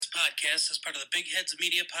podcast is part of the Big Heads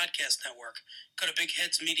Media Podcast Network. Go to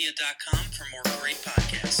bigheadsmedia.com for more great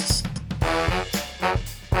podcasts.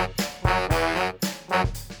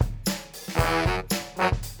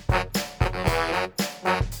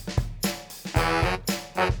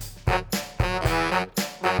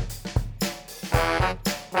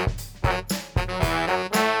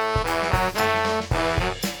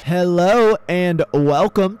 Hello and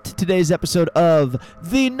welcome to today's episode of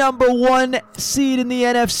the number one seed in the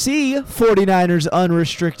NFC, 49ers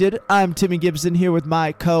Unrestricted. I'm Timmy Gibson here with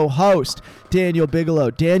my co-host, Daniel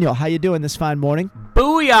Bigelow. Daniel, how you doing this fine morning?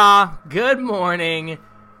 Booyah! Good morning.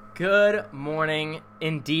 Good morning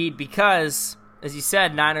indeed, because, as you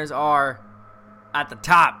said, Niners are at the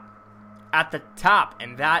top. At the top,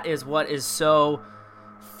 and that is what is so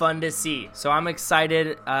fun to see. So I'm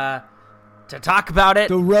excited to talk about it.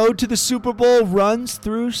 The road to the Super Bowl runs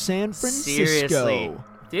through San Francisco. Seriously.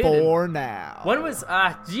 Dude, for now. When was,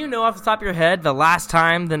 do you know off the top of your head the last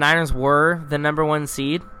time the Niners were the number one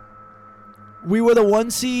seed? We were the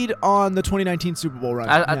one seed on the 2019 Super Bowl run.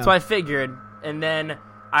 That's what I figured. And then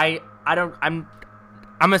I'm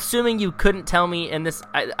assuming you couldn't tell me, and this,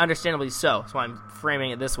 understandably so I'm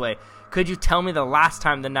framing it this way. Could you tell me the last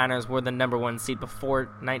time the Niners were the number one seed before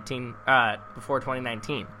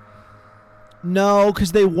 2019? No,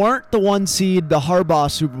 because they weren't the one seed, the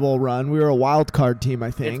Harbaugh Super Bowl run. We were a wild card team,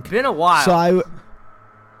 I think. It's been a while. So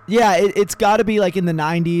it's got to be like in the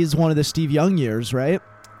 90s, one of the Steve Young years, right?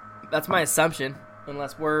 That's my assumption,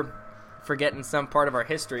 unless we're forgetting some part of our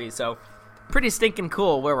history. So pretty stinking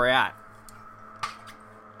cool where we're at.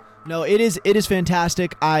 No, it is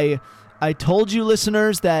fantastic. I told you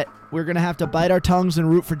listeners that we're going to have to bite our tongues and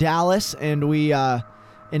root for Dallas, and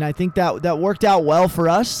and I think that worked out well for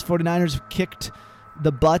us. 49ers kicked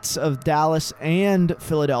the butts of Dallas and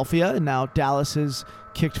Philadelphia, and now Dallas has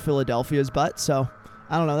kicked Philadelphia's butt. So,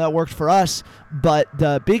 I don't know, that worked for us. But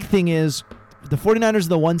the big thing is the 49ers are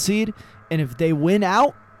the one seed, and if they win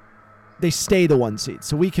out, they stay the one seed.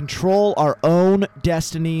 So we control our own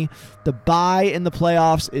destiny. The bye in the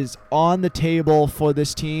playoffs is on the table for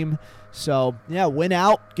this team. So, yeah, win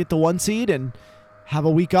out, get the one seed, and have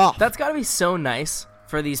a week off. That's got to be so nice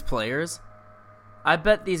for these players. I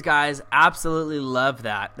bet these guys absolutely love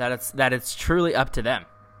that it's truly up to them.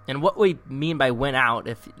 And what we mean by win out,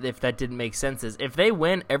 if that didn't make sense, is if they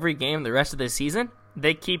win every game the rest of the season,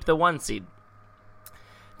 they keep the one seed.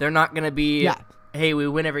 They're not going to be, hey, we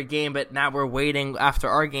win every game, but now we're waiting after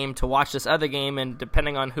our game to watch this other game, and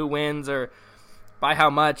depending on who wins or by how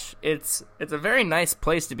much, it's a very nice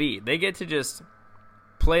place to be. They get to just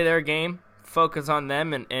play their game, focus on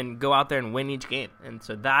them, and go out there and win each game. And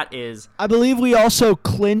so that is... I believe we also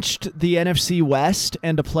clinched the NFC West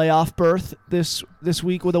and a playoff berth this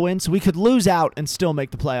week with a win, so we could lose out and still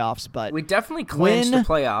make the playoffs, but... We definitely clinched the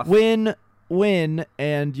playoff. Win,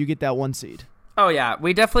 and you get that one seed. Oh, yeah.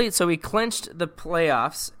 We clinched the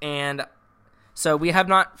playoffs, and so we have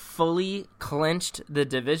not fully clinched the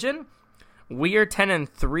division. We are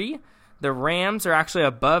 10-3. The Rams are actually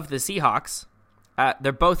above the Seahawks.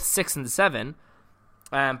 They're both 6-7,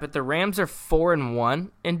 but the Rams are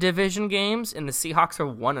 4-1 in division games, and the Seahawks are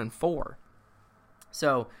 1-4.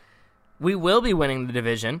 So we will be winning the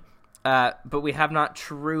division, but we have not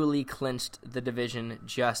truly clinched the division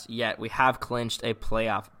just yet. We have clinched a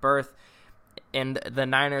playoff berth, and the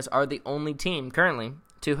Niners are the only team currently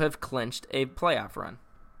to have clinched a playoff run.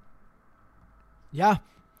 Yeah.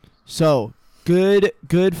 So good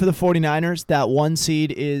for the 49ers. That one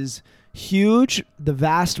seed is huge. The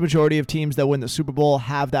vast majority of teams that win the Super Bowl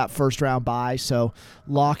have that first round bye, so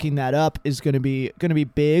locking that up is going to be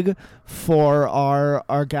big for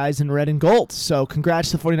our guys in red and gold. So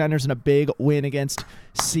congrats to the 49ers on a big win against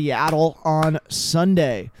Seattle on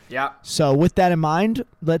Sunday. Yeah. So with that in mind,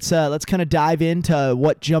 let's kind of dive into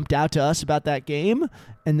what jumped out to us about that game,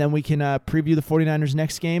 and then we can preview the 49ers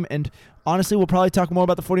next game. And honestly, we'll probably talk more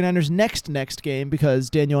about the 49ers next game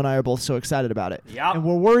because Daniel and I are both so excited about it. Yep. And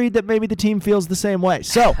we're worried that maybe the team feels the same way.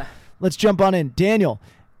 So let's jump on in. Daniel,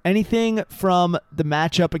 anything from the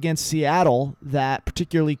matchup against Seattle that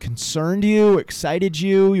particularly concerned you, excited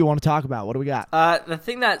you want to talk about? What do we got? The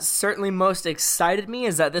thing that certainly most excited me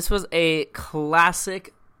is that this was a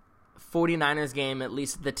classic 49ers game, at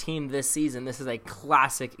least the team this season. This is a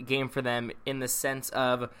classic game for them in the sense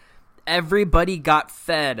of everybody got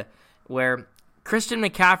fed, where Christian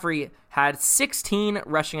McCaffrey had 16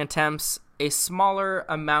 rushing attempts, a smaller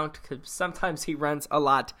amount because sometimes he runs a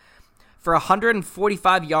lot, for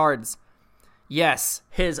 145 yards. Yes,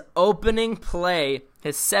 his opening play,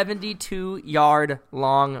 his 72-yard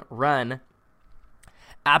long run,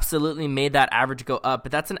 absolutely made that average go up,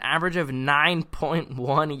 but that's an average of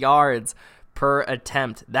 9.1 yards per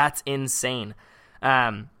attempt. That's insane.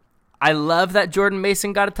 I love that Jordan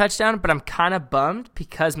Mason got a touchdown, but I'm kind of bummed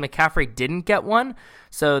because McCaffrey didn't get one.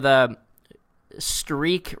 So the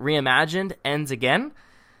streak reimagined ends again.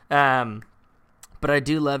 But I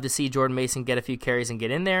do love to see Jordan Mason get a few carries and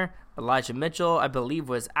get in there. Elijah Mitchell, I believe,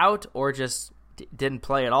 was out or just didn't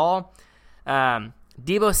play at all.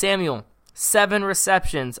 Deebo Samuel, 7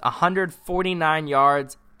 receptions, 149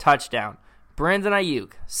 yards, touchdown. Brandon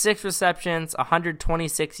Ayuk, 6 receptions,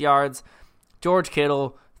 126 yards. George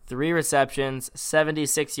Kittle, 3 receptions,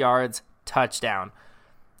 76 yards, touchdown.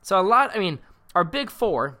 So our big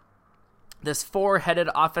four, this 4-headed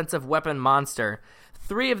offensive weapon monster,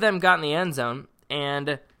 3 of them got in the end zone,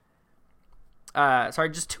 and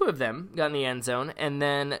just 2 of them got in the end zone, and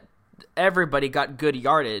then everybody got good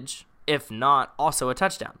yardage, if not also a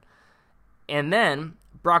touchdown. And then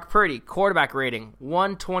Brock Purdy, quarterback rating,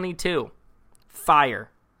 122, fire.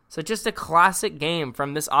 So just a classic game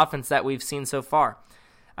from this offense that we've seen so far.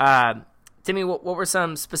 Timmy, what were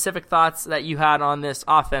some specific thoughts that you had on this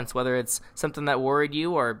offense, whether it's something that worried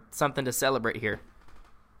you or something to celebrate here?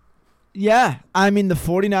 Yeah, I mean, the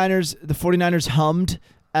 49ers hummed,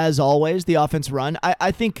 as always, the offense run.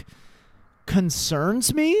 I think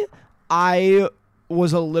concerns me. I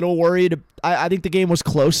was a little worried. I think the game was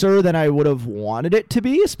closer than I would have wanted it to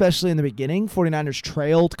be, especially in the beginning. 49ers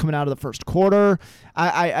trailed coming out of the first quarter.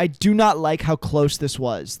 I do not like how close this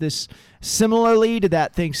was. This, similarly to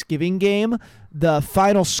that Thanksgiving game, the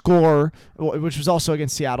final score, which was also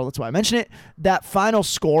against Seattle, that's why I mention it, that final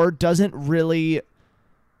score doesn't really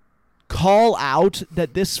call out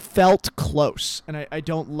that this felt close, and I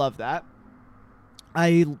don't love that.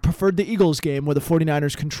 I preferred the Eagles game where the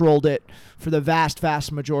 49ers controlled it for the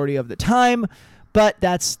vast majority of the time, but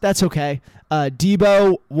that's okay.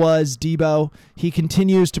 Debo was Debo. He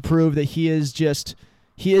continues to prove that he is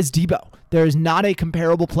Debo. There is not a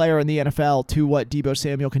comparable player in the NFL to what Debo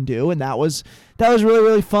Samuel can do, and that was really,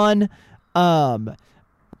 really fun.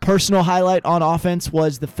 Personal highlight on offense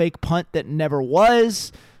was the fake punt that never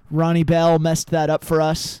was. Ronnie Bell messed that up for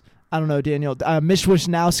us. I don't know, Daniel. Mitch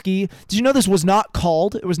Wisnowski. Did you know this was not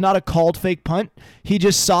called? It was not a called fake punt. He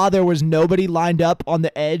just saw there was nobody lined up on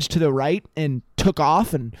the edge to the right and took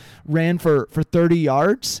off and ran for 30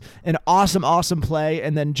 yards. An awesome play.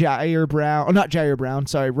 And then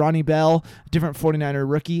Ronnie Bell, different 49er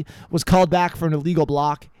rookie, was called back for an illegal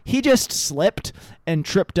block. He just slipped and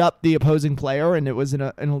tripped up the opposing player, and it was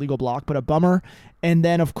an illegal block, but a bummer. And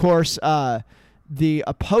then, of course, the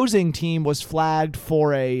opposing team was flagged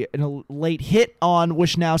for a late hit on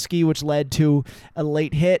Wisnowski, which led to a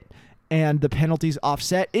late hit and the penalties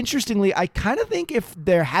offset. Interestingly, I kind of think if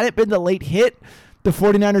there hadn't been the late hit, the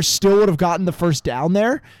 49ers still would have gotten the first down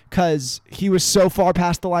there because he was so far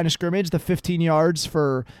past the line of scrimmage. The 15 yards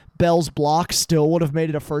for Bell's block still would have made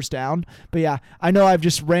it a first down. But yeah, I know I've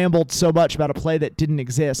just rambled so much about a play that didn't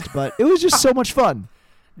exist, but it was just so much fun.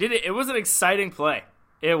 It was an exciting play.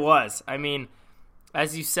 It was. I mean,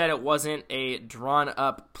 as you said, it wasn't a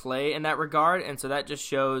drawn-up play in that regard, and so that just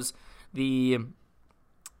shows the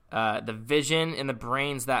vision and the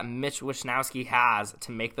brains that Mitch Wisnowski has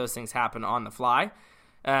to make those things happen on the fly.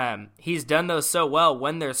 He's done those so well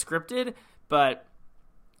when they're scripted, but,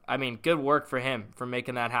 I mean, good work for him for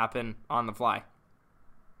making that happen on the fly.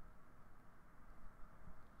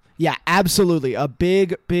 Yeah, absolutely. A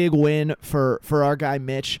big win for our guy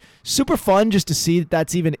Mitch. Super fun just to see that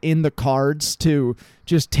that's even in the cards to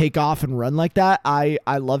just take off and run like that. I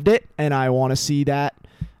loved it, and I want to see that.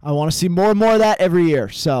 I want to see more and more of that every year.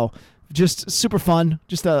 So just super fun.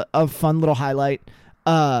 Just a fun little highlight.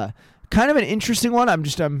 Kind of an interesting one. I'm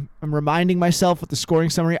reminding myself with the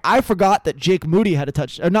scoring summary. I forgot that Jordan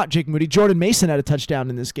Mason had a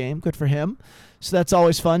touchdown in this game. Good for him. So that's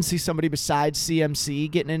always fun. See somebody besides CMC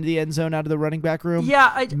getting into the end zone out of the running back room.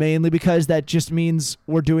 Yeah. Mainly because that just means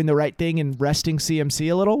we're doing the right thing and resting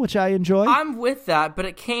CMC a little, which I enjoy. I'm with that, but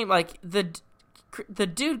it came like the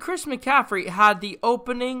dude, Chris McCaffrey, had the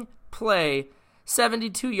opening play,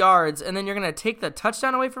 72 yards, and then you're going to take the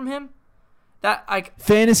touchdown away from him? That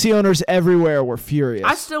fantasy owners everywhere were furious.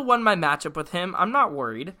 I still won my matchup with him. I'm not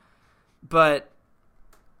worried, but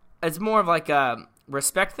it's more of like a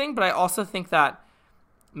respect thing. But I also think that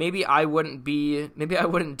maybe I wouldn't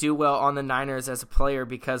do well on the Niners as a player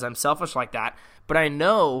because I'm selfish like that. But I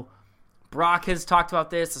know Brock has talked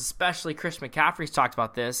about this, especially Chris McCaffrey's talked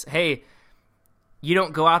about this. Hey, you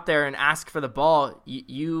don't go out there and ask for the ball.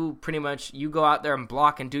 You pretty much go out there and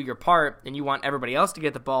block and do your part, and you want everybody else to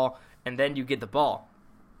get the ball, and then you get the ball.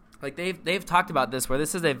 Like they've talked about this, where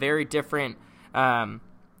this is a very different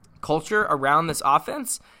culture around this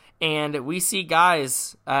offense, and we see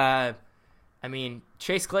guys.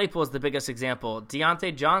 Chase Claypool is the biggest example.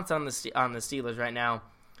 Deontay Johnson on the Steelers right now.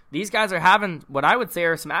 These guys are having what I would say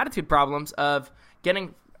are some attitude problems of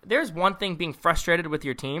getting. There's one thing being frustrated with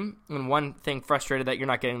your team, and one thing frustrated that you're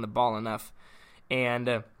not getting the ball enough.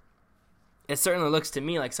 And it certainly looks to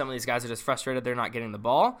me like some of these guys are just frustrated they're not getting the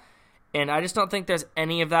ball. And I just don't think there's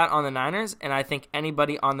any of that on the Niners, and I think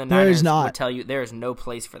anybody on the Niners would tell you there is no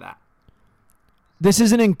place for that. This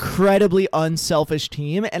is an incredibly unselfish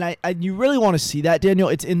team, and you really want to see that, Daniel.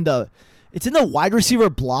 It's in the wide receiver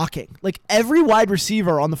blocking. Like, every wide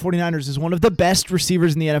receiver on the 49ers is one of the best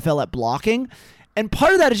receivers in the NFL at blocking. And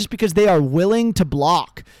part of that is just because they are willing to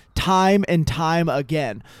block time and time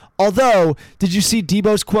again. Although, did you see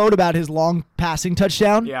Debo's quote about his long passing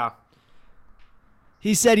touchdown? Yeah.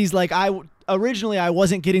 He said originally I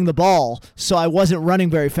wasn't getting the ball, so I wasn't running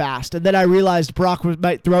very fast. And then I realized Brock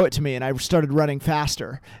might throw it to me, and I started running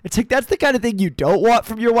faster. It's like, that's the kind of thing you don't want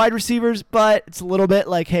from your wide receivers, but it's a little bit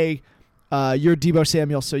like, hey, you're Debo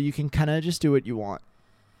Samuel, so you can kind of just do what you want.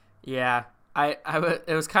 Yeah. It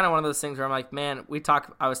was kind of one of those things where I'm like, man,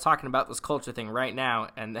 I was talking about this culture thing right now,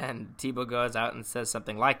 and then Debo goes out and says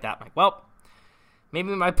something like that. I'm like, well, maybe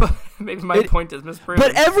my point is misproven.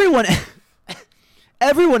 But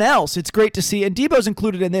everyone else, it's great to see, and Debo's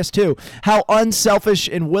included in this too, how unselfish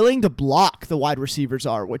and willing to block the wide receivers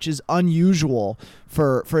are, which is unusual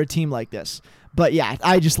for a team like this. But yeah,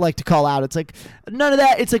 I just like to call out. It's like, none of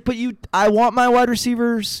that. It's like, I want my wide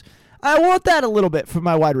receivers. I want that a little bit from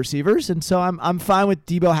my wide receivers, and so I'm fine with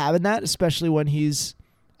Debo having that, especially when he's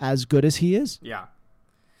as good as he is. Yeah.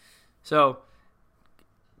 So,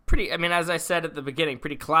 as I said at the beginning,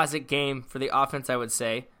 pretty classic game for the offense, I would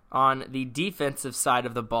say. On the defensive side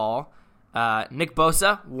of the ball, Nick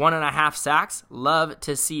Bosa, 1.5 sacks. Love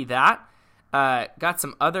to see that. Got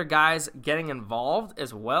some other guys getting involved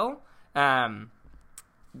as well.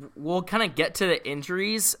 We'll kind of get to the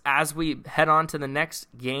injuries as we head on to the next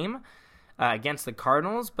game against the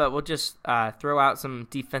Cardinals, but we'll just throw out some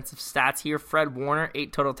defensive stats here. Fred Warner,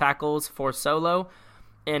 8 total tackles, 4 solo,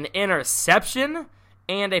 an interception,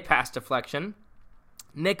 and a pass deflection.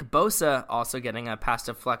 Nick Bosa also getting a pass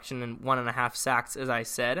deflection and 1.5 sacks, as I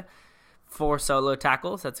said. 4 solo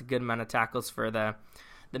tackles. That's a good amount of tackles for the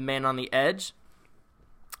man on the edge.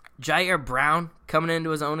 Jair Brown coming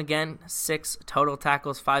into his own again. 6 total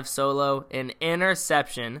tackles, 5 solo, an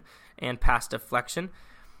interception, and pass deflection.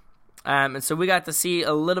 And so we got to see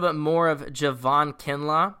a little bit more of Javon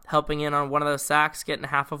Kinlaw helping in on one of those sacks, getting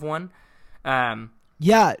half of one.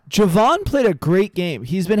 Yeah, Javon played a great game.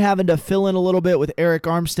 He's been having to fill in a little bit with Eric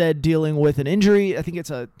Armstead dealing with an injury. I think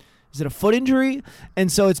is it a foot injury?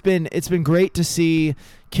 And so it's been great to see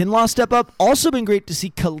Kinlaw step up. Also been great to see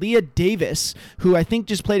Kalia Davis, who I think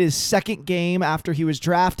just played his second game after he was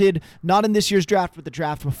drafted, not in this year's draft, but the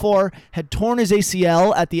draft before, had torn his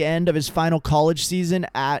ACL at the end of his final college season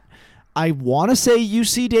at, I want to say,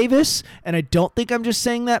 UC Davis, and I don't think I'm just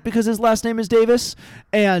saying that because his last name is Davis.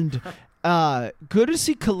 And good to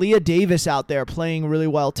see Kalia Davis out there playing really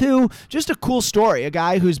well too. Just a cool story. A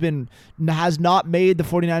guy who's has not made the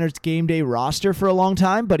 49ers game day roster for a long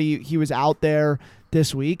time, but he was out there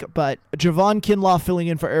this week. But Javon Kinlaw filling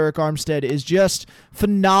in for Eric Armstead is just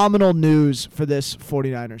phenomenal news for this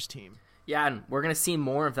 49ers team. Yeah, and we're going to see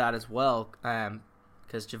more of that as well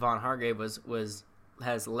because Javon Hargrave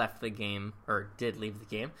has left the game, or did leave the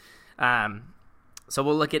game. So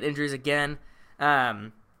we'll look at injuries again.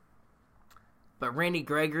 But Randy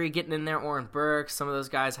Gregory getting in there, Oren Burks, some of those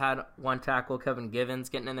guys had 1 tackle. Kevin Givens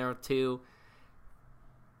getting in there with 2.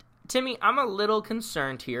 Timmy, I'm a little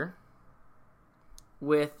concerned here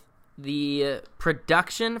with the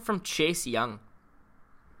production from Chase Young.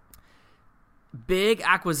 Big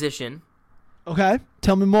acquisition. Okay,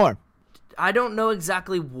 tell me more. I don't know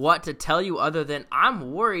exactly what to tell you other than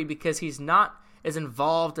I'm worried because he's not as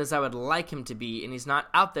involved as I would like him to be, and he's not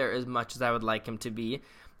out there as much as I would like him to be.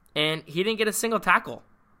 And he didn't get a single tackle.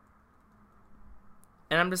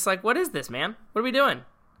 And I'm just like, what is this, man? What are we doing?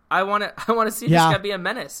 I want to see this guy be a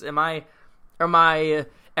menace. Are my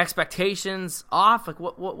expectations off? Like,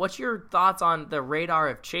 what's your thoughts on the radar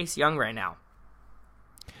of Chase Young right now?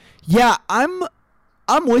 Yeah, I'm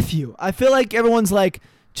with you. I feel like everyone's like,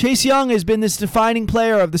 Chase Young has been this defining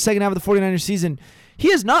player of the second half of the 49ers season. He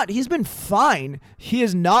has not. He's been fine. He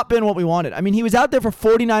has not been what we wanted. I mean, he was out there for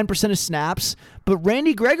 49% of snaps, but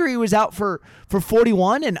Randy Gregory was out for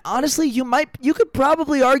 41, and honestly, you could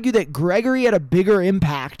probably argue that Gregory had a bigger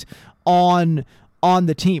impact on on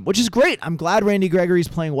the team, which is great. I'm glad Randy Gregory's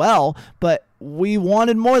playing well, but we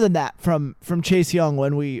wanted more than that from Chase Young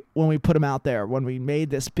when we put him out there, when we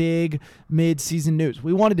made this big mid-season news.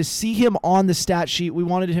 We wanted to see him on the stat sheet. We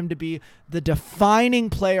wanted him to be the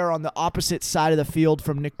defining player on the opposite side of the field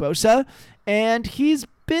from Nick Bosa, and he's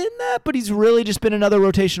been that, but he's really just been another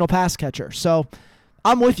rotational pass catcher. So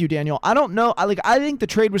I'm with you, Daniel. I don't know. I think the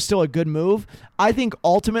trade was still a good move. I think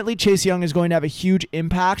ultimately Chase Young is going to have a huge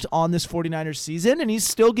impact on this 49ers season, and he's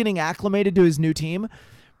still getting acclimated to his new team.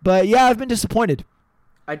 But, yeah, I've been disappointed.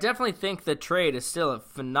 I definitely think the trade is still a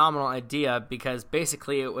phenomenal idea because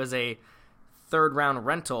basically it was a third-round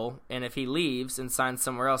rental, and if he leaves and signs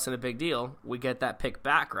somewhere else in a big deal, we get that pick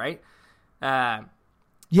back, right?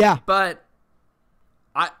 Yeah. But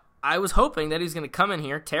I was hoping that he's going to come in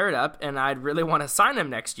here, tear it up, and I'd really want to sign him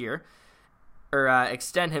next year or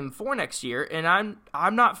extend him for next year, and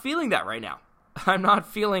I'm not feeling that right now. I'm not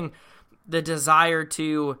feeling the desire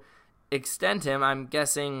to extend him. I'm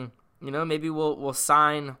guessing, maybe we'll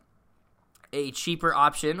sign a cheaper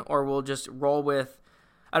option, or we'll just roll with,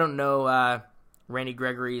 I don't know Randy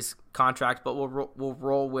Gregory's contract, but we'll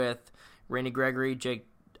roll with Randy Gregory, Drake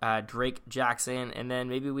Jackson, and then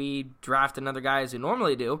maybe we draft another guy as we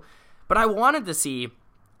normally do. But I wanted to see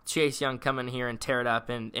Chase Young come in here and tear it up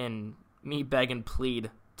and me beg and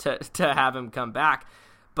plead to have him come back.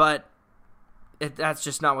 But that's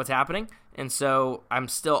just not what's happening. And so I'm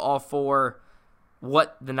still all for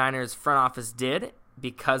what the Niners front office did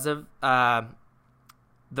because of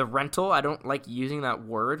the rental. I don't like using that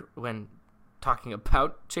word when talking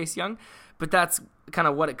about Chase Young, but that's kind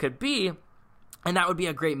of what it could be. And that would be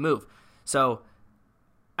a great move. So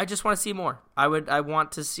I just want to see more. I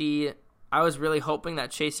was really hoping that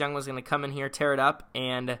Chase Young was going to come in here, tear it up,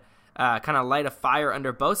 and kind of light a fire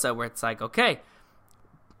under Bosa where it's like, okay,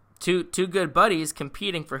 two good buddies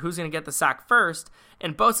competing for who's going to get the sack first.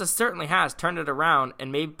 And Bosa certainly has turned it around,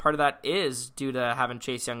 and maybe part of that is due to having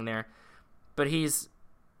Chase Young there. But he's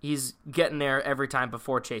getting there every time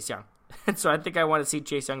before Chase Young. And so I think I want to see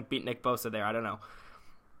Chase Young beat Nick Bosa there. I don't know.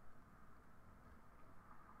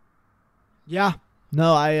 Yeah,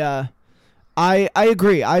 no, I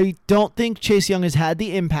agree. I don't think Chase Young has had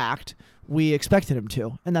the impact we expected him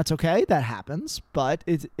to, and that's okay. That happens, but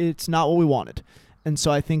it's not what we wanted, and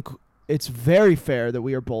so I think it's very fair that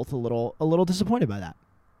we are both a little disappointed by that.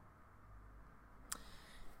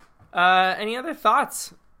 Any other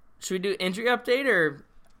thoughts? Should we do injury update or?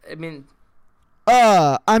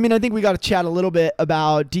 I think we got to chat a little bit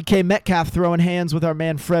about DK Metcalf throwing hands with our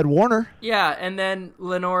man Fred Warner. Yeah, and then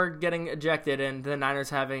Lenore getting ejected and the Niners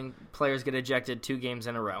having players get ejected 2 games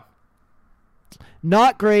in a row.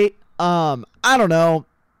 Not great. I don't know.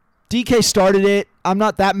 DK started it. I'm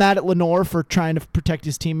not that mad at Lenore for trying to protect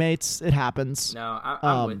his teammates. It happens. No,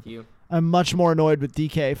 I'm with you. I'm much more annoyed with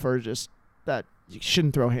DK for just that you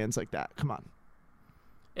shouldn't throw hands like that. Come on.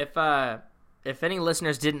 If any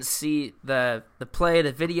listeners didn't see the play,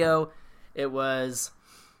 the video, that was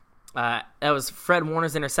Fred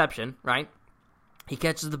Warner's interception, right? He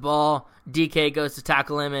catches the ball, DK goes to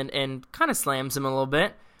tackle him and kind of slams him a little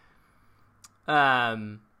bit.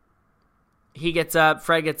 He gets up,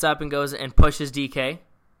 Fred gets up and goes and pushes DK,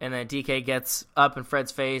 and then DK gets up in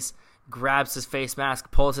Fred's face, grabs his face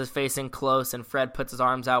mask, pulls his face in close, and Fred puts his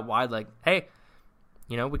arms out wide like, hey,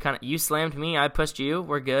 you slammed me, I pushed you,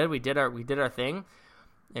 we're good, we did our thing.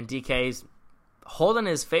 And DK's holding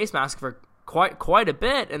his face mask for quite a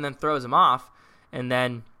bit and then throws him off. And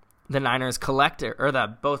then the Niners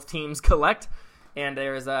both teams collect, and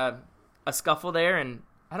there's a scuffle there, and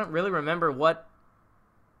I don't really remember what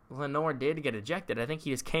Lenore did to get ejected. I think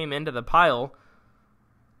he just came into the pile.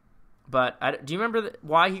 But do you remember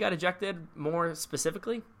why he got ejected more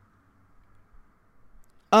specifically?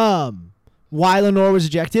 Why Lenore was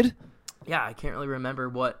ejected? Yeah, I can't really remember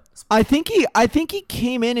what. I think he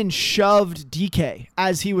came in and shoved DK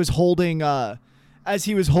as he was holding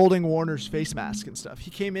Warner's face mask and stuff.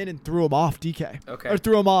 He came in and threw him off DK. Okay. Or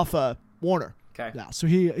threw him off Warner. Okay. Yeah. So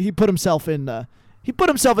he put himself in the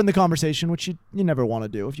conversation, which you never want to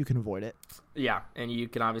do if you can avoid it. Yeah, and you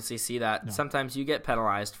can obviously see that sometimes you get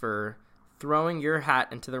penalized for throwing your hat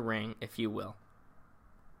into the ring, if you will.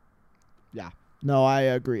 Yeah. No, I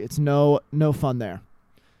agree. It's no fun there.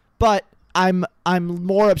 But I'm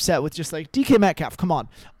more upset with just like DK Metcalf. Come on.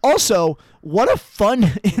 Also, what a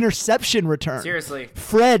fun interception return. Seriously.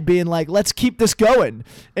 Fred being like, let's keep this going.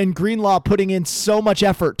 And Greenlaw putting in so much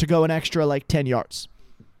effort to go an extra 10 yards.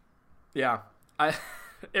 Yeah.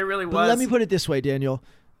 It really was. But let me put it this way, Daniel.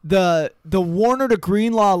 The Warner to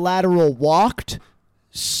Greenlaw lateral walked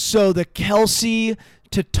so the Kelsey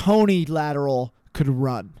to Tony lateral could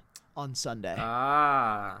run. on Sunday.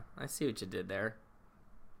 I see what you did there.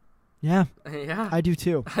 Yeah. Yeah. I do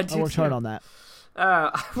too. I worked hard on that.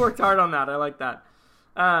 I worked hard on that. I like that.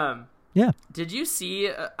 Yeah. Did you see,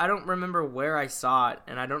 I don't remember where I saw it,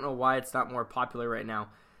 and I don't know why it's not more popular right now,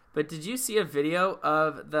 but did you see a video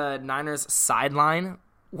of the Niners sideline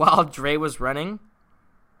while Dre was running?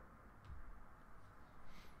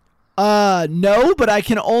 No, but I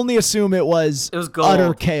can only assume it was gold.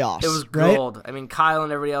 Utter chaos. It was right? gold. I mean, Kyle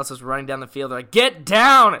and everybody else was running down the field. They're like, get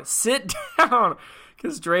down, sit down.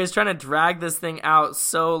 Because Dre's trying to drag this thing out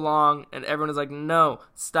so long, and everyone is like, no,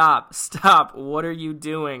 stop, what are you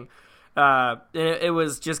doing? It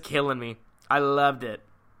was just killing me. I loved it.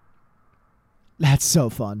 That's so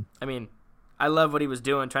fun. I mean, I love what he was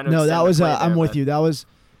doing, trying to No, that was, I'm with you. That was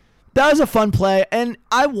a fun play, and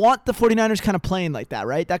I want the 49ers kind of playing like that,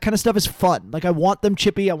 right? That kind of stuff is fun. Like, I want them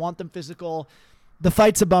chippy, I want them physical. The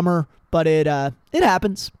fight's a bummer, but it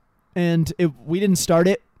happens, and we didn't start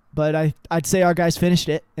it. But I'd say our guys finished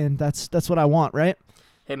it, and that's what I want, right?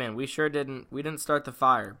 Hey, man, we didn't start the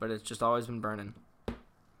fire, but it's just always been burning.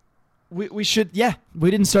 We should, yeah,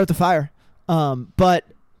 we didn't start the fire. But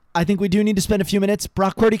I think we do need to spend a few minutes.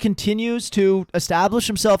 Brock Purdy continues to establish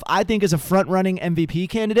himself, I think, as a front-running MVP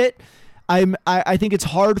candidate. I think it's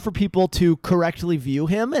hard for people to correctly view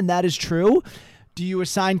him, and that is true. Do you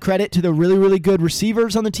assign credit to the really, really good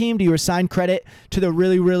receivers on the team? Do you assign credit to the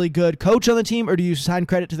really, really good coach on the team? Or do you assign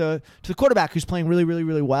credit to the quarterback who's playing really, really,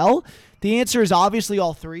 really well? The answer is obviously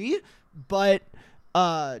all three, but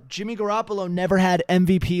Jimmy Garoppolo never had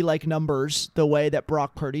MVP-like numbers the way that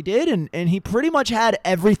Brock Purdy did, and he pretty much had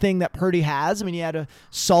everything that Purdy has. I mean, he had a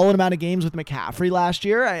solid amount of games with McCaffrey last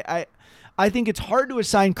year. I think it's hard to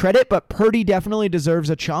assign credit, but Purdy definitely deserves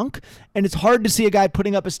a chunk. And it's hard to see a guy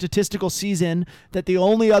putting up a statistical season that the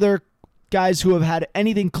only other guys who have had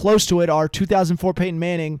anything close to it are 2004 Peyton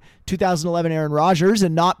Manning, 2011 Aaron Rodgers,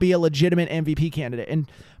 and not be a legitimate MVP candidate. And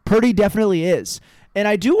Purdy definitely is. And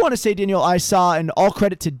I do want to say, Daniel, I saw, and all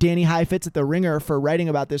credit to Danny Heifetz at The Ringer for writing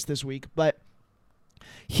about this week, but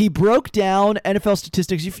he broke down NFL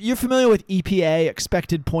statistics. You're familiar with EPA,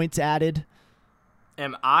 expected points added?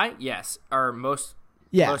 Am I? Yes. Are most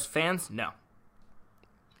fans? No.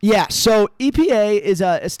 Yeah, so EPA is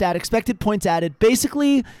a stat, expected points added.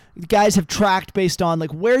 Basically, guys have tracked based on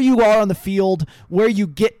like where you are on the field, where you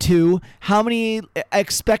get to, how many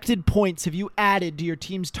expected points have you added to your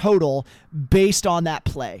team's total based on that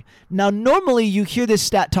play. Now, normally you hear this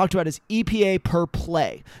stat talked about as EPA per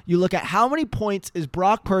play. You look at how many points is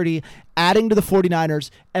Brock Purdy adding to the 49ers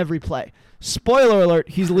every play. Spoiler alert,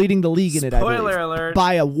 he's leading the league in it, I believe. Spoiler alert.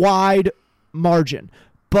 By a wide margin.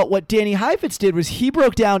 But what Danny Heifetz did was he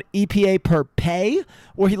broke down EPA per pay,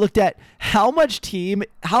 where he looked at how much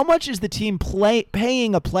is the team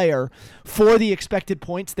paying a player for the expected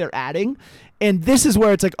points they're adding. And this is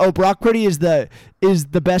where it's like, oh, Brock Purdy is the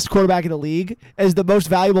best quarterback in the league, is the most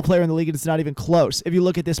valuable player in the league, and it's not even close if you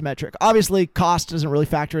look at this metric. Obviously, cost doesn't really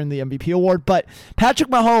factor in the MVP award, but Patrick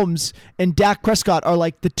Mahomes and Dak Prescott are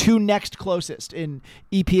like the two next closest in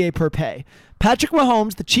EPA per pay. Patrick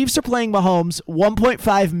Mahomes, the Chiefs are playing Mahomes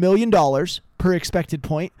 $1.5 million per expected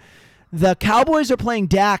point. The Cowboys are playing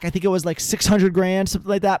Dak, I think it was like $600,000, something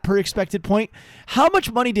like that, per expected point. How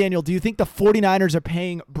much money, Daniel, do you think the 49ers are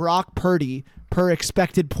paying Brock Purdy per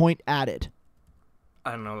expected point added?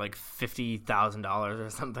 I don't know, like $50,000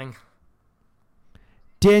 or something.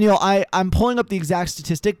 Daniel, I'm pulling up the exact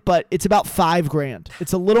statistic, but it's about $5,000.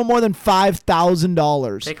 It's a little more than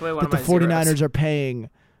 $5,000 that the 49ers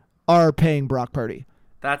are paying Brock Purdy.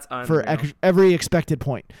 That's unreal. For every expected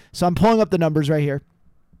point. So I'm pulling up the numbers right here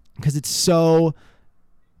because it's so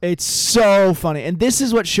funny. And this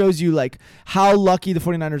is what shows you like how lucky the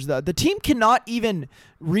 49ers are. The team cannot even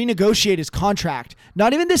renegotiate his contract,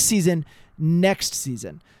 not even this season, next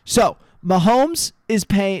season. So Mahomes is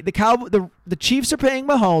paying the Chiefs are paying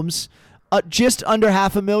Mahomes just under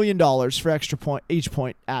 $500,000 for extra point each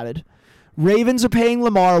point added. Ravens are paying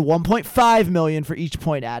Lamar $1.5 million for each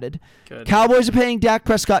point added. Good. Cowboys are paying Dak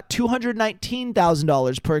Prescott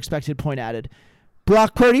 $219,000 per expected point added.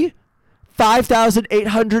 Brock Purdy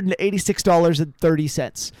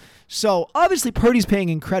 $5,886.30. So obviously Purdy's paying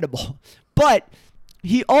incredible, but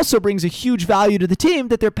he also brings a huge value to the team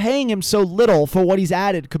that they're paying him so little for what he's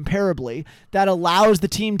added comparably that allows the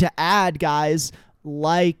team to add guys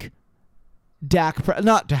like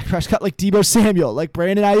not Dak Prescott, like Deebo Samuel, like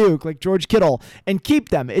Brandon Ayuk, like George Kittle, and keep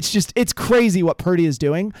them. It's crazy what Purdy is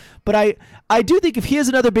doing. But I do think if he has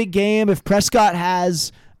another big game, if Prescott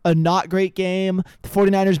has a not great game, the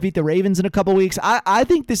 49ers beat the Ravens in a couple weeks, I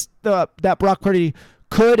think that Brock Purdy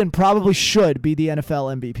could and probably should be the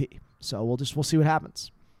NFL MVP. So we'll see what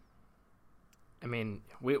happens. I mean,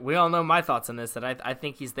 we all know my thoughts on this, that I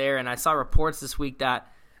think he's there. And I saw reports this week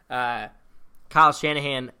that Kyle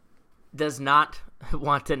Shanahan does not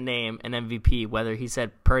want to name an MVP, whether he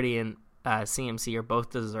said Purdy and CMC are both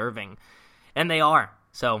deserving. And they are.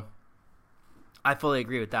 So I fully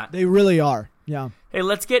agree with that. They really are. Yeah. Hey,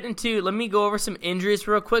 let me go over some injuries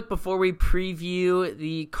real quick before we preview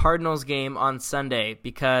the Cardinals game on Sunday,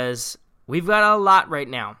 because we've got a lot right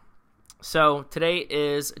now. So today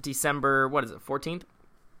is December, 14th?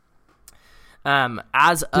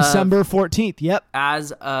 December 14th, yep.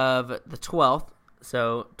 As of the 12th,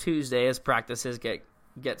 so Tuesday as practices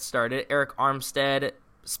get started, Eric Armstead,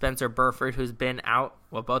 Spencer Burford, who's been out,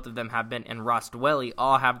 well, both of them have been, and Ross Dwelley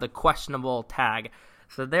all have the questionable tag.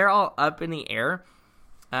 So they're all up in the air.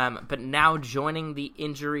 But now joining the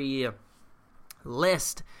injury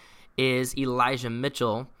list is Elijah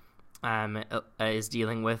Mitchell, is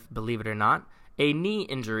dealing with, believe it or not, a knee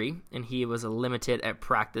injury, and he was limited at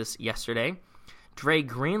practice yesterday. Dre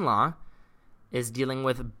Greenlaw is dealing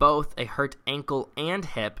with both a hurt ankle and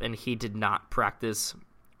hip, and he did not practice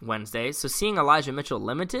Wednesday. So seeing Elijah Mitchell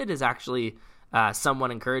limited is actually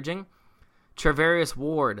somewhat encouraging. Travarius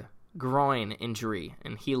Ward, groin injury,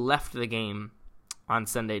 and he left the game on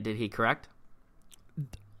Sunday. Did he, correct?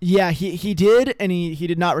 Yeah, he did, and he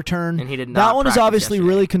did not return. And he did not. That one is obviously yesterday.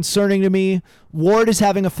 really concerning to me. Ward is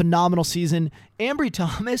having a phenomenal season. Ambry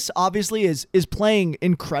Thomas obviously is playing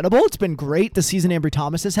incredible. It's been great, the season Ambry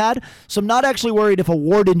Thomas has had. So I'm not actually worried if a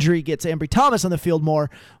Ward injury gets Ambry Thomas on the field more.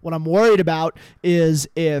 What I'm worried about is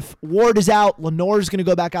if Ward is out, Lenore's going to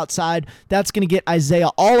go back outside. That's going to get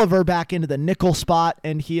Isaiah Oliver back into the nickel spot,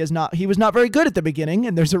 and he was not very good at the beginning,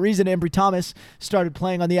 and there's a reason Ambry Thomas started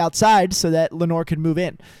playing on the outside so that Lenore could move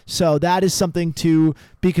in. So that is something to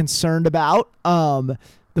be concerned about.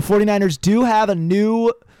 The 49ers do have a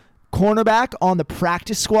new cornerback on the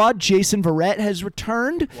practice squad. Jason Verrett has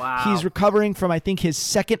returned. Wow. He's recovering from, I think, his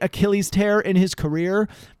second Achilles tear in his career.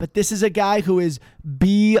 But this is a guy who is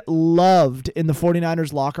beloved in the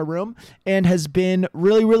 49ers locker room and has been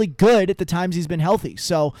really, really good at the times he's been healthy.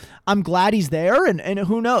 So I'm glad he's there, and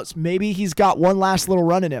who knows? Maybe he's got one last little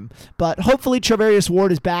run in him. But hopefully Travarius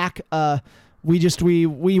Ward is back.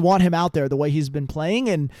 We want him out there the way he's been playing,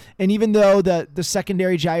 and even though the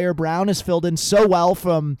secondary Jair Brown has filled in so well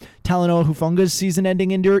from Talanoa Hufunga's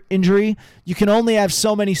season-ending injury, you can only have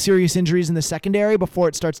so many serious injuries in the secondary before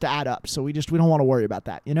it starts to add up. So we don't want to worry about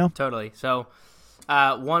that, you know? Totally. So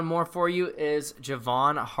one more for you is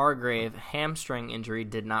Javon Hargrave, hamstring injury,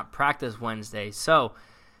 did not practice Wednesday. So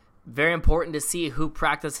very important to see who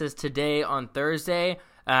practices today on Thursday.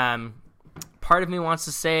 Part of me wants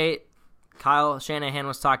to say Kyle Shanahan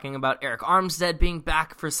was talking about Eric Armstead being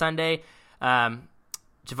back for Sunday. Javon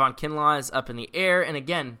Kinlaw is up in the air. And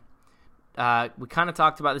again, we kind of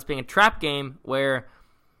talked about this being a trap game where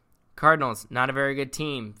Cardinals, not a very good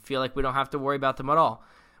team, feel like we don't have to worry about them at all.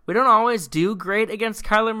 We don't always do great against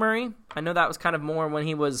Kyler Murray. I know that was kind of more when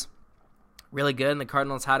he was really good and the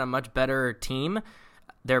Cardinals had a much better team.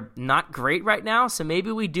 They're not great right now, so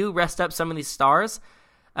maybe we do rest up some of these stars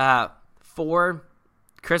for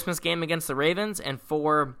Christmas game against the Ravens and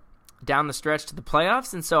for down the stretch to the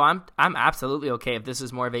playoffs. And so I'm absolutely okay if this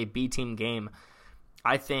is more of a B team game.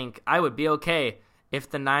 I think I would be okay if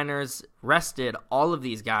the Niners rested all of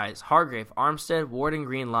these guys, Hargrave, Armstead, Ward, and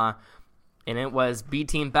Greenlaw, and it was B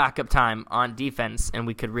team backup time on defense, and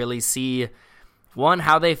we could really see one,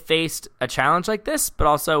 how they faced a challenge like this, but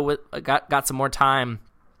also got some more time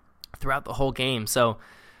throughout the whole game. So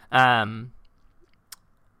that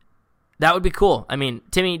would be cool. I mean,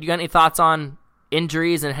 Timmy, you got any thoughts on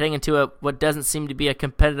injuries and heading into what doesn't seem to be a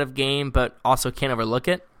competitive game, but also can't overlook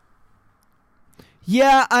it?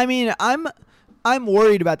 Yeah, I mean, I'm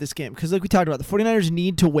worried about this game because, like we talked about, the 49ers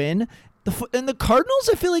need to win. And the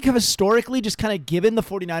Cardinals, I feel like, have historically just kind of given the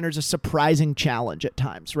 49ers a surprising challenge at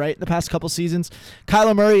times, right? In the past couple seasons,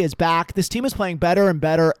 Kyler Murray is back. This team is playing better and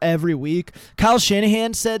better every week. Kyle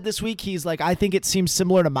Shanahan said this week, he's like, I think it seems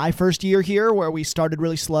similar to my first year here where we started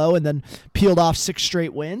really slow and then peeled off 6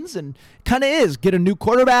 straight wins, and kind of is. Get a new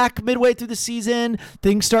quarterback midway through the season.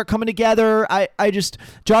 Things start coming together.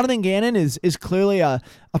 Jonathan Gannon is clearly a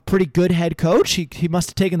pretty good head coach. He must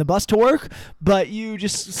have taken the bus to work, but you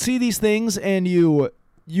just see these things and you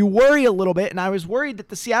you worry a little bit, and I was worried that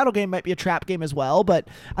the Seattle game might be a trap game as well, but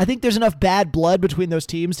I think there's enough bad blood between those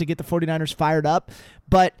teams to get the 49ers fired up.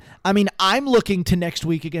 But, I mean, I'm looking to next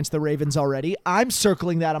week against the Ravens already. I'm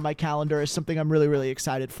circling that on my calendar as something I'm really, really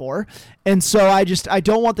excited for. And so I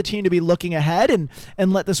don't want the team to be looking ahead and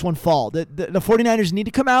let this one fall. The 49ers need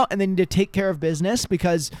to come out and they need to take care of business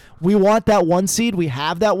because we want that 1 seed. We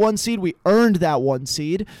have that 1 seed. We earned that 1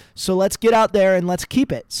 seed. So let's get out there and let's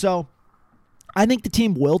keep it. So I think the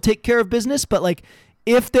team will take care of business, but like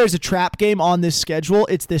if there's a trap game on this schedule,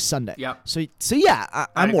 it's this Sunday. Yep. So yeah,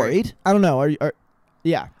 I'm worried. I don't know.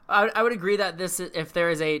 Yeah. I would agree that if there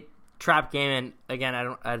is a trap game, and again,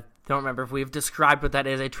 I don't remember if we've described what that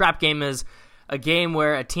is. A trap game is a game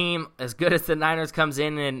where a team as good as the Niners comes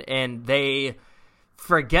in and they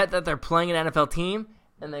forget that they're playing an NFL team,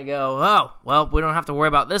 and they go, oh, well, we don't have to worry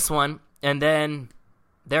about this one, and then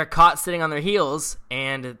they're caught sitting on their heels,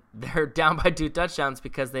 and they're down by 2 touchdowns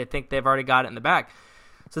because they think they've already got it in the bag.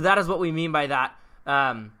 So that is what we mean by that.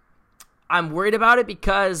 I'm worried about it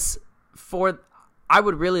because I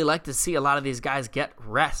would really like to see a lot of these guys get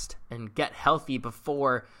rest and get healthy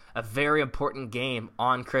before a very important game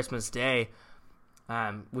on Christmas Day.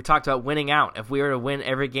 We talked about winning out. If we were to win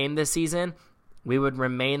every game this season, we would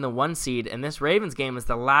remain the 1 seed, and this Ravens game is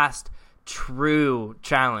the last true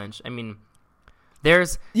challenge. I mean,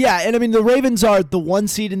 and I mean the Ravens are the 1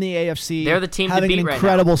 seed in the AFC. They're the team to beat having an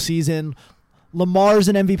incredible season. Lamar's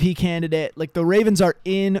an MVP candidate. Like the Ravens are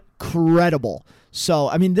incredible. So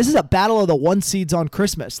I mean, this is a battle of the 1 seeds on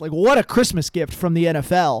Christmas. Like what a Christmas gift from the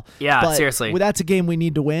NFL. Yeah, but seriously. That's a game we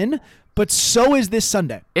need to win. But so is this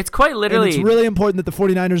Sunday. It's quite literally. And it's really important that the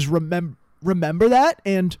 49ers remember that.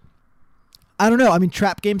 And I don't know. I mean,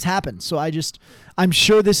 trap games happen. So I'm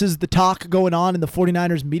sure this is the talk going on in the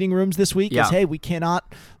 49ers meeting rooms this week is, hey, we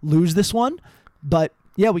cannot lose this one. But,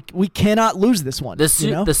 yeah, we cannot lose this one. The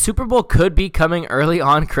Super Bowl could be coming early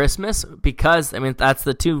on Christmas because, I mean, that's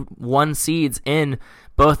the 2 1 seeds in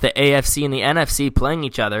both the AFC and the NFC playing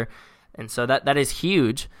each other. And so that is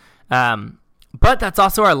huge. But that's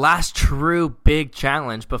also our last true big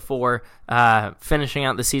challenge before finishing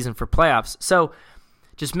out the season for playoffs. So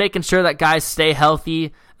just making sure that guys stay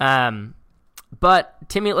healthy. But,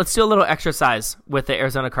 Timmy, let's do a little exercise with the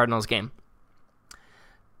Arizona Cardinals game.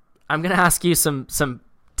 I'm going to ask you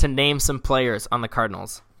to name some players on the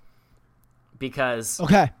Cardinals because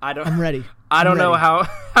I'm ready. I don't know how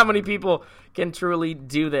many people can truly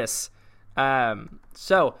do this.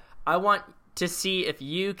 So I want to see if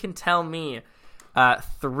you can tell me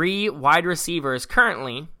 3 wide receivers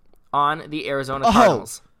currently on the Arizona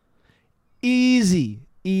Cardinals. Easy.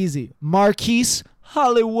 Marquise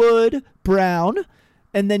Hollywood Brown,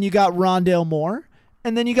 and then you got Rondale Moore,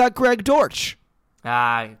 and then you got Greg Dortch.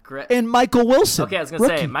 And Michael Wilson. Okay, I was going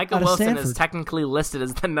to say, Michael Wilson is technically listed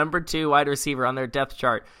as the number 2 wide receiver on their depth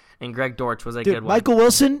chart, and Greg Dortch was a good one. Michael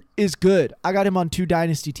Wilson is good. I got him on 2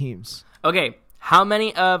 dynasty teams. Okay, how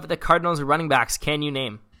many of the Cardinals running backs can you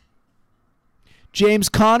name? James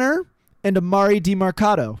Conner and Amari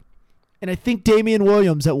DiMarcado. And I think Damian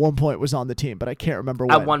Williams at one point was on the team, but I can't remember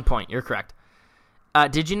when. At one point, you're correct.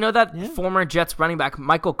 Did you know that former Jets running back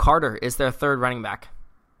Michael Carter is their 3rd running back?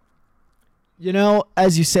 You know,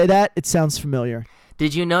 as you say that, it sounds familiar.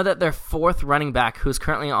 Did you know that their 4th running back, who's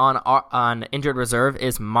currently on injured reserve,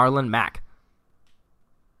 is Marlon Mack?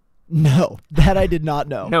 No, that I did not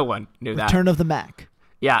know. No one knew that. Return of the Mack.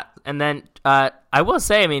 Yeah, and then I will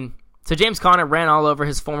say, I mean, so James Conner ran all over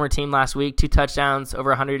his former team last week, 2 touchdowns,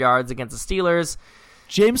 over 100 yards against the Steelers.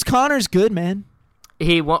 James Conner's good, man.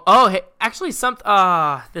 He won. Actually,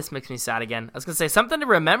 this makes me sad again. I was going to say something to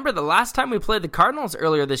remember. The last time we played the Cardinals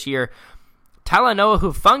earlier this year, Talanoa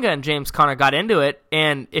Hufanga and James Conner got into it.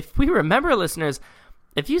 And if we remember, listeners,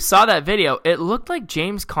 if you saw that video, it looked like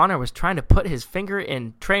James Conner was trying to put his finger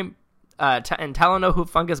in Talanoa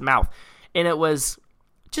Hufanga's mouth. And it was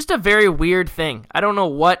just a very weird thing. I don't know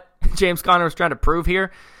what James Conner was trying to prove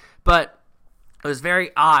here, but it was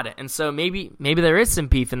very odd. And so maybe there is some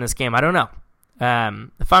beef in this game. I don't know.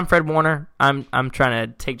 If I'm Fred Warner, I'm trying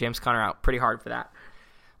to take James Conner out pretty hard for that.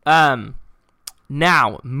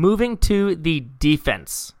 Now, moving to the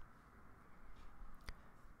defense.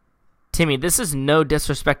 Timmy, this is no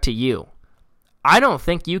disrespect to you. I don't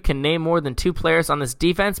think you can name more than 2 players on this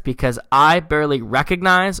defense because I barely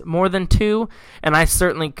recognize more than 2, and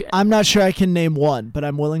I'm not sure I can name 1, but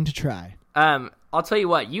I'm willing to try. I'll tell you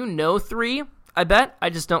what, 3, I bet. I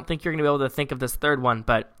just don't think you're going to be able to think of this 3rd one,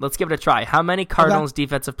 but let's give it a try. How many Cardinals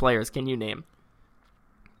defensive players can you name?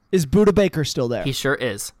 Is Budda Baker still there? He sure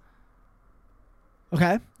is.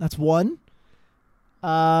 Okay, that's 1.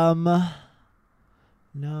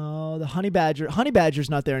 No, the Honey Badger. Honey Badger's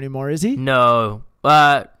not there anymore, is he? No.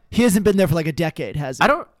 He hasn't been there for like a decade, has he?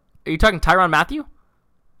 Are you talking Tyrann Mathieu?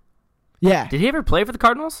 Yeah. Did he ever play for the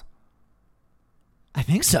Cardinals? I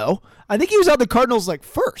think so. I think he was on the Cardinals like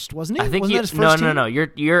first, wasn't he? I think wasn't that his first team? No.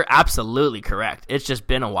 You're absolutely correct. It's just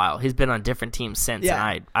been a while. He's been on different teams since,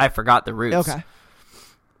 and I forgot the roots. Okay.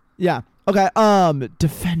 Yeah. Okay.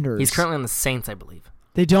 Defenders. He's currently on the Saints, I believe.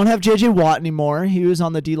 They don't have J.J. Watt anymore. He was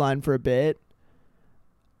on the D-line for a bit.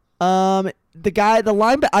 Isaiah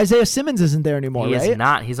Simmons isn't there anymore, right? He is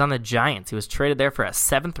not. He's on the Giants. He was traded there for a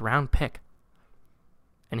 7th round pick.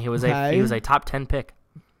 And he was a top 10 pick.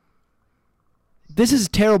 This is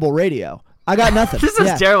terrible radio. I got nothing. This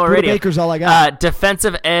is terrible radio. Baker's all I got.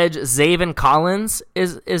 Defensive edge Zaven Collins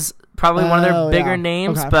is probably one of their bigger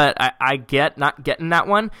names, okay. but I get not getting that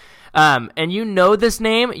one. And you know this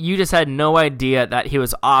name, you just had no idea that he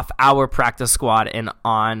was off our practice squad and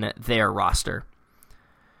on their roster.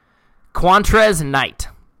 Quantrez Knight.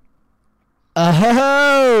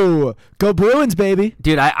 Oh, go Bruins, baby.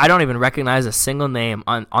 Dude, I don't even recognize a single name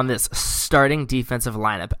on this starting defensive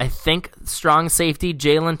lineup. I think strong safety,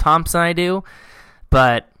 Jalen Thompson I do,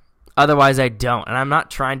 but otherwise I don't. And I'm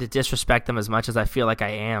not trying to disrespect them as much as I feel like I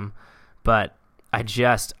am, but I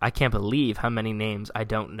can't believe how many names I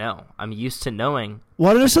don't know. I'm used to knowing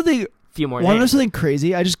Want to know something? Few more Want to know names. something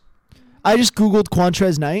crazy? I just Googled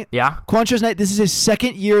Quantrez Knight. Yeah? Quantrez Knight, this is his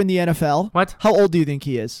second year in the NFL. What? How old do you think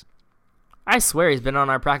he is? I swear he's been on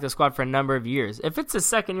our practice squad for a number of years. If it's his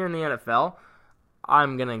second year in the NFL,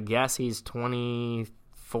 I'm going to guess he's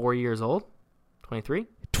 24 years old. 23?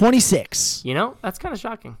 26. You know, that's kind of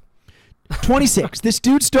shocking. 26. This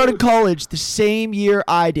dude started college the same year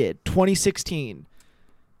I did, 2016.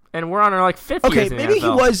 And we're on our 5th years in the maybe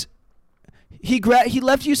NFL. he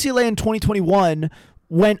left UCLA in 2021,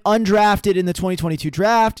 went undrafted in the 2022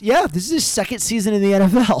 draft. Yeah, this is his second season in the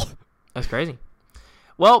NFL. That's crazy.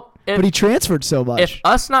 Well, but he transferred so much. If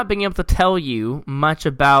us not being able to tell you much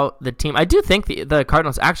about the team, I do think the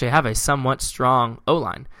Cardinals actually have a somewhat strong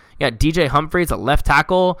O-line. Yeah, DJ Humphries, a left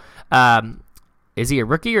tackle. Is he a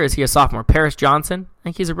rookie or is he a sophomore? Paris Johnson, I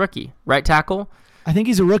think he's a rookie. Right tackle. I think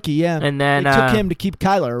he's a rookie, yeah. And then they took him to keep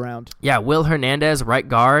Kyler around. Yeah, Will Hernandez, right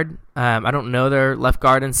guard. I don't know their left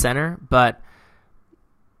guard and center, but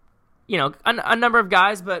a number of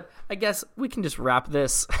guys. But I guess we can just wrap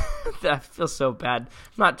this. I feel so bad.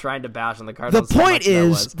 I'm not trying to bash on the Cardinals. The point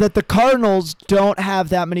is that the Cardinals don't have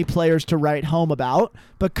that many players to write home about,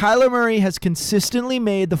 but Kyler Murray has consistently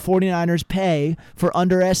made the 49ers pay for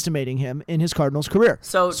underestimating him in his Cardinals career.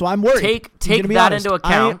 So I'm worried. Take that into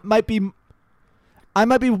account. I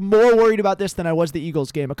might be more worried about this than I was the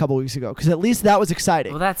Eagles game a couple weeks ago, because at least that was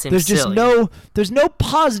exciting. Well, that seems There's just silly. there's no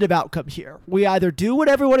positive outcome here. We either do what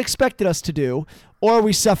everyone expected us to do, or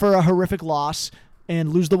we suffer a horrific loss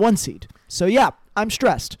and lose the 1 seed. So yeah, I'm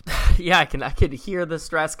stressed. Yeah, I can hear the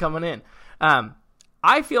stress coming in.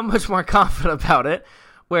 I feel much more confident about it,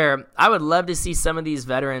 where I would love to see some of these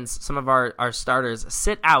veterans, some of our starters,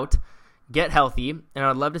 sit out, get healthy, and I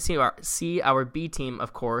would love to see our B team,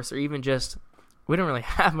 of course, or even just. We don't really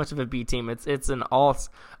have much of a B team. It's an all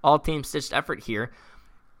team stitched effort here.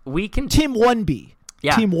 Team 1B.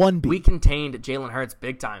 Yeah, Team 1B. We contained Jalen Hurts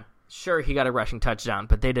big time. Sure, he got a rushing touchdown,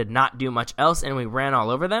 but they did not do much else, and we ran all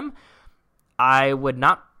over them. I would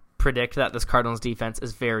not predict that this Cardinals defense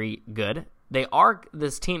is very good.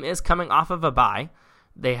 This team is coming off of a bye.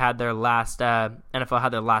 They had their last NFL had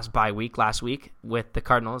their last bye week last week, with the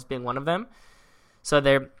Cardinals being one of them. So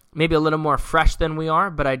they're maybe a little more fresh than we are,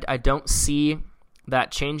 but I don't see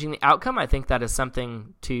that changing the outcome. I think that is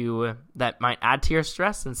something that might add to your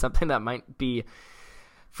stress and something that might be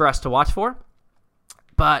for us to watch for.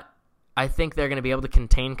 But I think they're going to be able to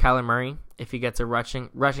contain Kyler Murray if he gets a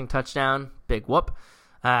rushing touchdown. Big whoop.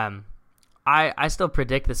 I still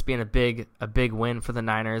predict this being a big win for the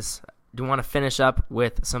Niners. Do you want to finish up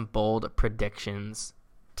with some bold predictions,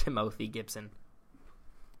 Timothy Gibson?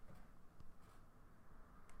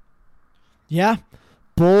 Yeah.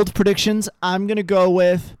 Bold predictions. I'm going to go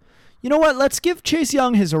with, you know what? Let's give Chase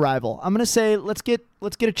Young his arrival. I'm going to say let's get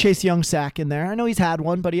a Chase Young sack in there. I know he's had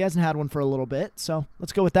one, but he hasn't had one for a little bit. So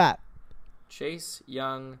let's go with that. Chase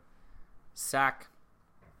Young sack.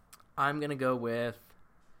 I'm going to go with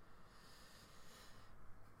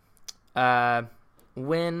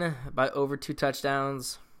win by over 2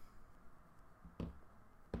 touchdowns.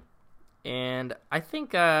 And I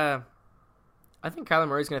think Kyler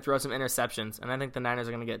Murray's going to throw some interceptions, and I think the Niners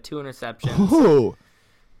are going to get 2 interceptions. Ooh.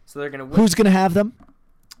 So they're going to win. Who's going to have them?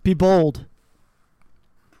 Be bold.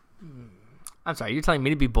 I'm sorry, you're telling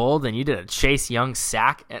me to be bold, and you did a Chase Young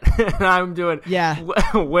sack, and I'm doing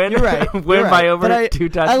win. You're right. Win by over 2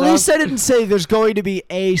 touchdowns. At least I didn't say there's going to be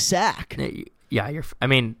a sack. Yeah,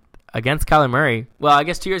 against Kyler Murray. Well, I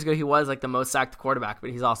guess 2 years ago he was like the most sacked quarterback,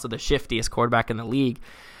 but he's also the shiftiest quarterback in the league.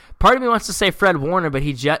 Part of me wants to say Fred Warner, but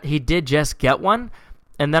he did just get one.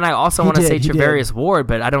 And then I also want to say Charvarius Ward,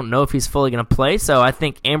 but I don't know if he's fully going to play. So I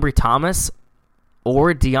think Ambry Thomas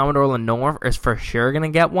or Deommodore Lenoir is for sure going to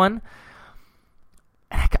get one.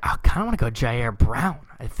 And I kind of want to go Jair Brown.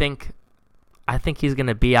 I think he's going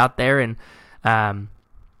to be out there, and I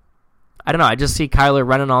don't know. I just see Kyler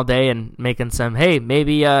running all day and making some. Hey,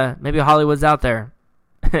 maybe Hollywood's out there,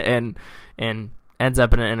 and ends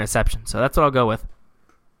up in an interception. So that's what I'll go with.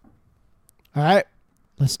 All right,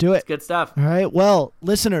 let's do it. It's good stuff. All right, well,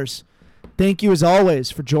 listeners, thank you as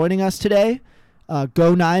always for joining us today.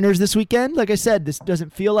 Go Niners this weekend. Like I said, this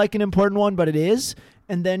doesn't feel like an important one, but it is.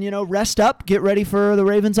 And then, rest up, get ready for the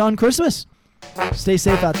Ravens on Christmas. Stay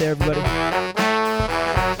safe out there, everybody.